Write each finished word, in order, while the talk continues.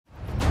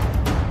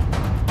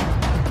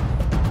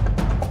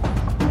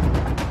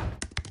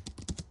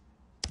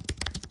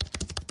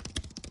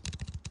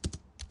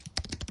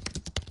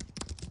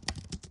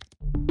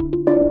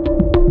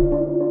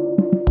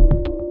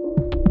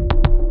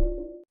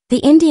The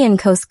Indian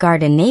Coast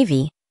Guard and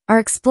Navy are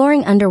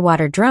exploring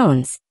underwater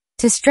drones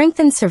to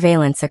strengthen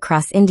surveillance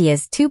across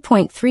India's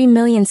 2.3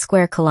 million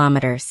square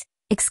kilometers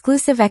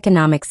exclusive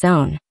economic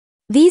zone.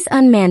 These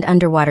unmanned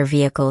underwater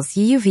vehicles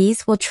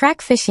 (UUVs) will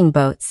track fishing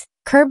boats,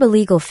 curb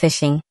illegal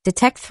fishing,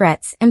 detect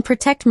threats, and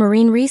protect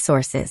marine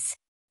resources.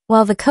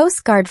 While the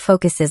Coast Guard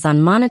focuses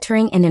on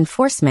monitoring and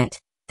enforcement,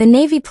 the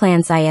Navy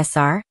plans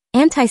ISR,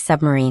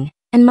 anti-submarine,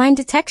 and mine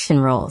detection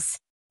roles.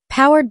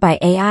 Powered by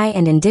AI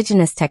and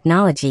indigenous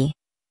technology,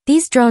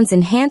 these drones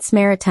enhance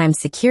maritime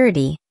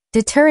security,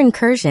 deter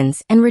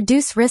incursions, and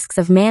reduce risks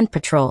of manned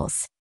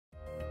patrols.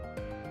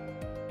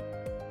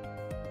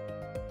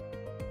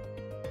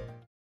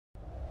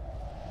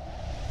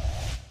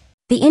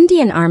 The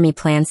Indian Army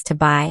plans to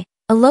buy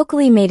a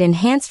locally made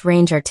enhanced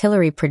range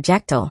artillery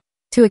projectile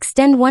to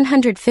extend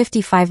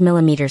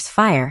 155mm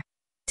fire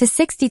to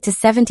 60 to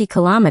 70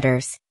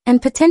 kilometers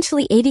and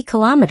potentially 80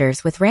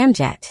 kilometers with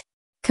ramjet.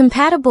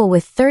 Compatible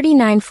with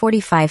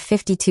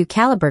 39-45-52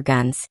 caliber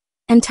guns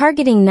and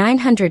targeting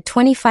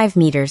 925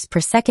 meters per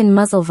second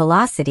muzzle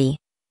velocity,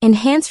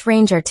 enhanced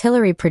range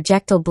artillery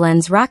projectile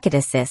blends rocket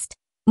assist,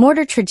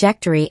 mortar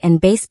trajectory, and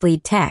base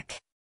bleed tech.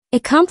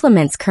 It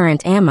complements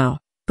current ammo,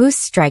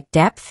 boosts strike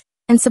depth,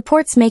 and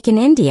supports Make in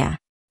India.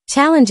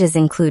 Challenges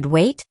include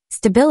weight,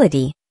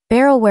 stability,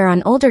 barrel wear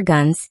on older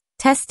guns,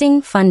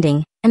 testing,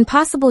 funding, and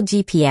possible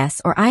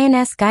GPS or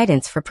INS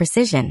guidance for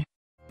precision.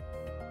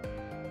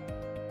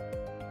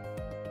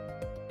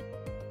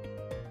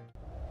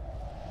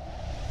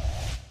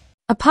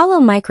 Apollo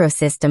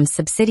Microsystems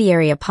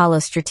subsidiary Apollo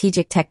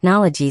Strategic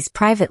Technologies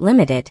Private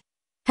Limited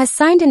has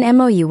signed an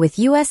MOU with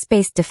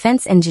U.S.-based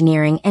Defense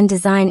Engineering and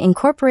Design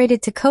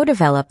Incorporated to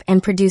co-develop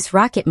and produce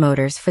rocket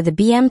motors for the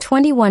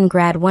BM-21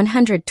 Grad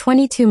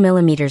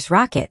 122mm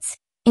rockets,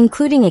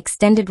 including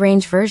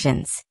extended-range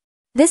versions.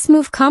 This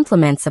move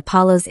complements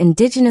Apollo's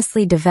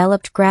indigenously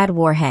developed Grad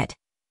warhead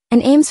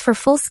and aims for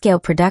full-scale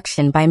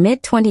production by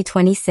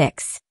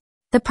mid-2026.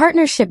 The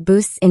partnership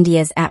boosts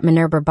India's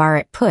Atmanirbhar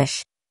Bharat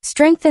push,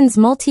 strengthens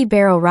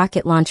multi-barrel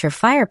rocket launcher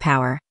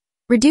firepower,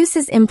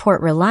 reduces import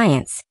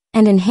reliance,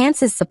 and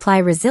enhances supply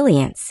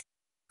resilience,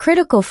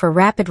 critical for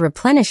rapid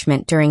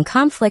replenishment during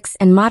conflicts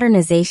and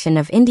modernization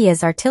of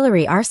India's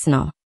artillery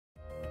arsenal.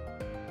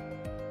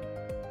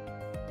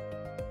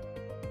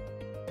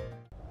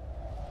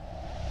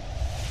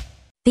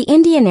 The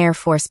Indian Air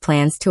Force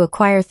plans to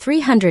acquire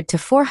 300 to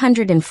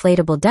 400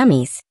 inflatable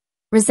dummies,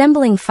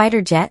 resembling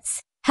fighter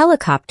jets,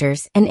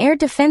 helicopters, and air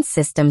defense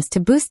systems to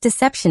boost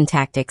deception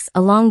tactics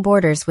along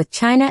borders with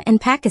China and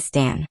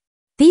Pakistan.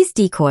 These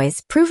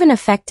decoys, proven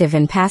effective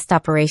in past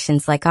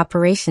operations like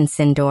Operation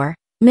Sindoor,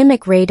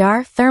 mimic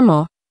radar,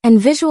 thermal, and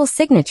visual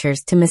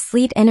signatures to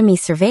mislead enemy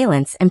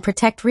surveillance and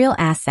protect real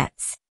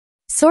assets.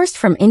 Sourced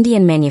from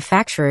Indian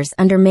manufacturers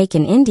under Make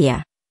in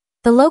India,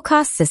 the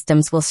low-cost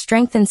systems will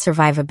strengthen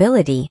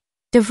survivability,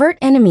 divert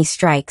enemy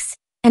strikes,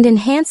 and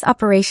enhance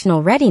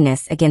operational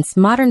readiness against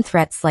modern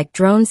threats like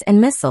drones and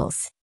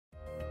missiles.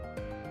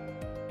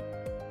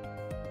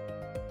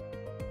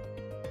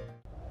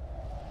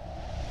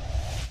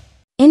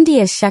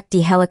 India's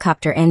Shakti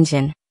helicopter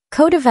engine,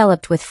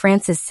 co-developed with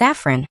France's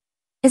Safran,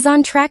 is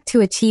on track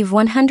to achieve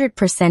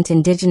 100%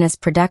 indigenous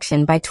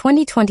production by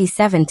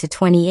 2027 to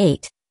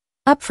 28,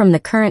 up from the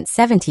current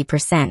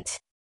 70%.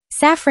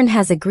 Safran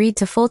has agreed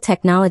to full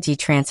technology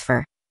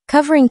transfer,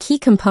 covering key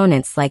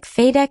components like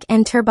FADEC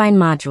and turbine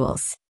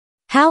modules.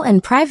 HAL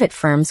and private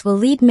firms will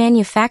lead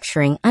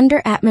manufacturing under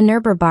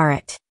Atmanirbhar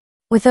Bharat.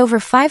 With over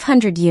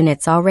 500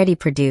 units already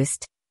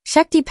produced,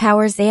 Shakti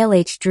powers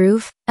ALH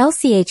Dhruv,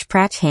 LCH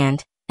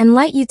Prachand, and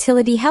light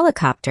utility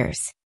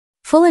helicopters.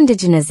 Full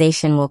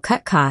indigenization will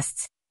cut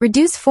costs,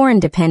 reduce foreign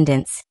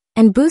dependence,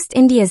 and boost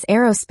India's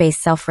aerospace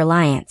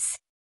self-reliance.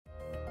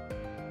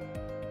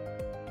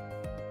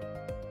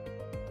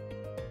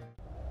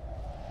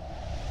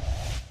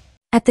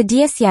 At the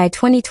DSEI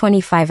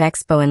 2025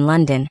 Expo in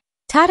London,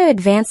 Tata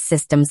Advanced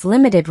Systems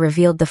Limited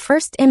revealed the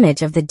first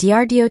image of the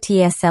DRDO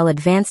TSL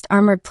Advanced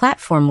Armoured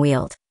Platform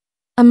Wheeled,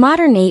 a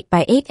modern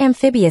 8x8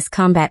 amphibious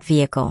combat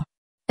vehicle.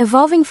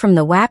 Evolving from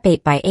the WAP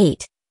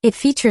 8x8, it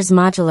features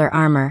modular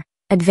armor,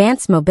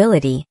 advanced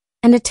mobility,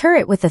 and a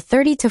turret with a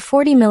 30 to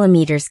 40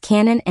 mm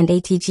cannon and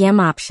ATGM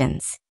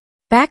options.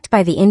 Backed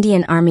by the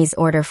Indian Army's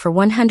order for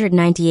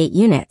 198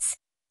 units,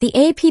 the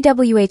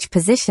APWH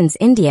positions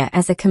India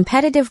as a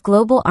competitive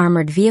global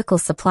armored vehicle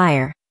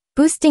supplier,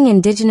 boosting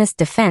indigenous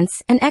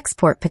defense and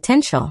export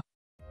potential.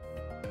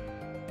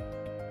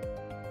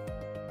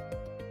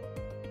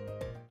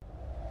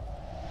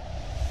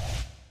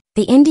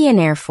 The Indian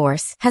Air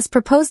Force has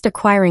proposed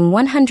acquiring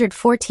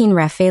 114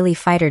 Rafale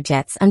fighter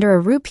jets under a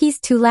Rs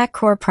 2 lakh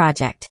crore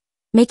project,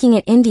 making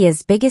it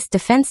India's biggest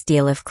defense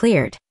deal if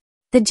cleared.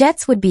 The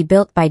jets would be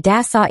built by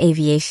Dassault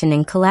Aviation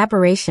in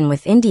collaboration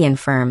with Indian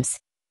firms,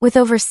 with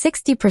over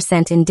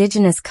 60%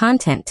 indigenous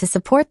content to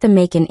support the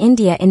Make in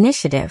India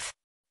initiative.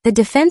 The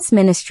Defense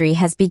Ministry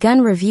has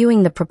begun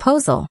reviewing the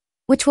proposal,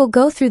 which will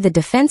go through the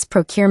Defense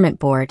Procurement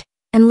Board,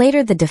 and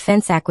later the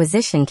Defense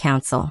Acquisition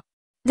Council.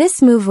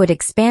 This move would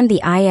expand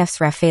the IAF'S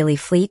Rafale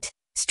fleet,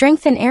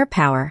 strengthen air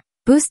power,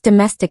 boost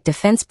domestic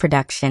defense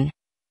production,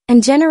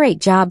 and generate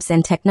jobs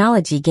and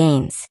technology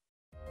gains.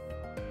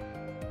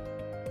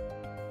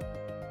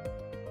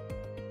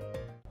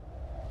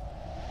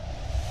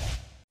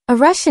 A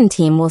Russian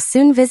team will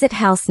soon visit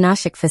HAL's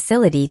Nashik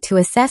facility to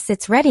assess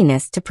its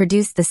readiness to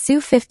produce the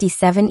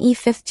Su-57E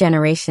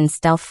fifth-generation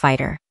stealth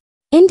fighter.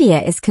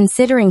 India is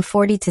considering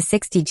 40 to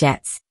 60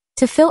 jets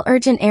to fill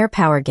urgent air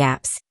power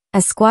gaps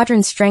as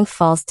squadron strength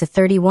falls to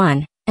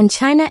 31, and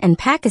China and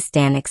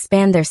Pakistan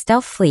expand their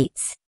stealth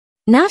fleets.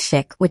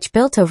 Nashik, which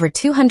built over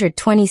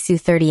 220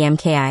 Su-30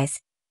 MKIs,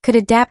 could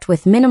adapt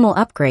with minimal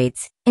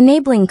upgrades,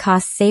 enabling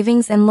cost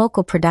savings and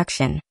local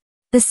production.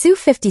 The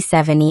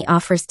Su-57E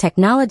offers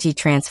technology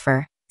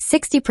transfer,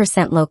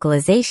 60%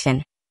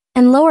 localization,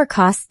 and lower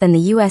costs than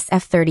the US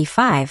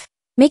F-35,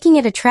 making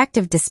it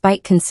attractive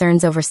despite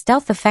concerns over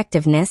stealth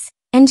effectiveness,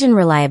 engine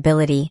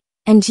reliability,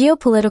 and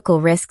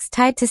geopolitical risks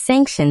tied to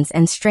sanctions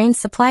and strained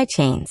supply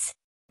chains.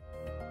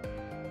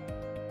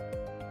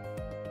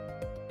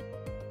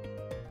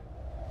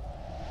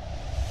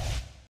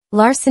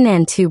 Larsen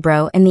 &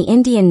 Toubro and the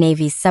Indian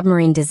Navy's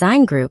Submarine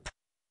Design Group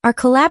are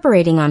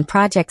collaborating on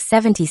Project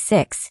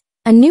 76,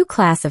 a new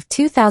class of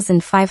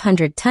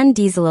 2,500-ton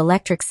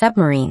diesel-electric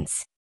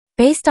submarines.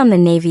 Based on the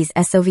Navy's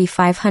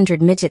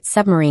SOV-500 midget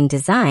submarine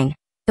design,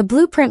 the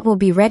blueprint will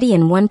be ready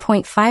in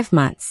 1.5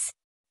 months.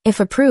 If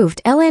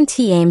approved,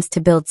 L&T aims to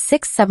build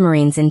 6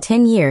 submarines in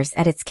 10 years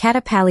at its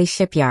Kattupalli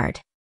shipyard.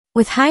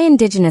 With high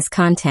indigenous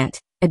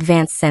content,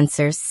 advanced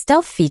sensors,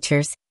 stealth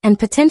features, and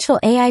potential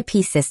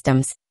AIP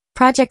systems,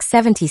 Project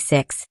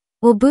 76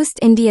 will boost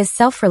India's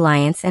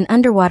self-reliance and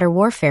underwater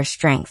warfare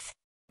strength.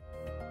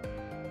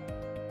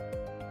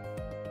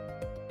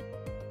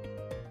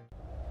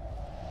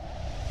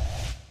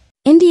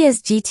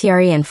 India's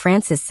GTRE and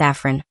France's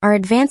Safran are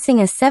advancing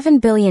a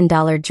 $7 billion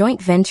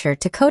joint venture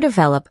to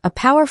co-develop a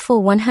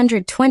powerful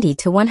 120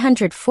 to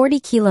 140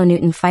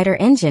 kN fighter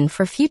engine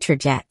for future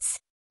jets.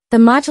 The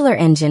modular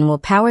engine will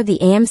power the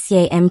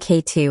AMCA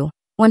Mk2,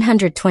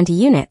 120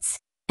 units,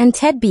 and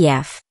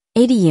TEDBF,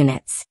 80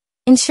 units,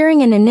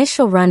 ensuring an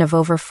initial run of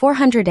over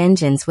 400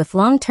 engines with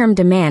long-term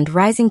demand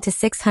rising to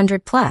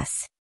 600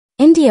 plus.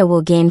 India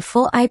will gain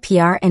full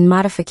IPR and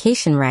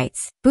modification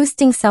rights,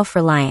 boosting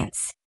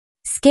self-reliance.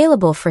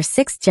 Scalable for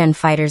 6th-gen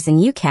fighters and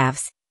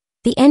UCAVs,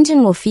 the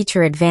engine will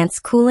feature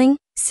advanced cooling,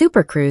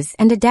 supercruise,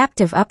 and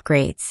adaptive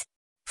upgrades.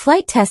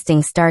 Flight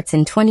testing starts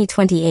in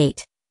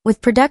 2028,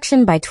 with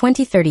production by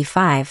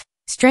 2035,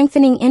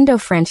 strengthening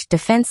Indo-French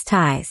defense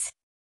ties.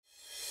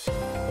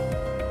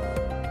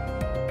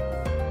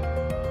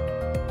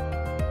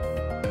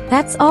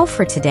 That's all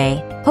for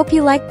today. Hope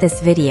you liked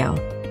this video.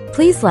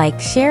 Please like,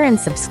 share, and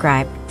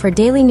subscribe for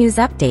daily news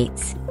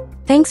updates.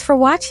 Thanks for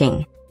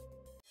watching.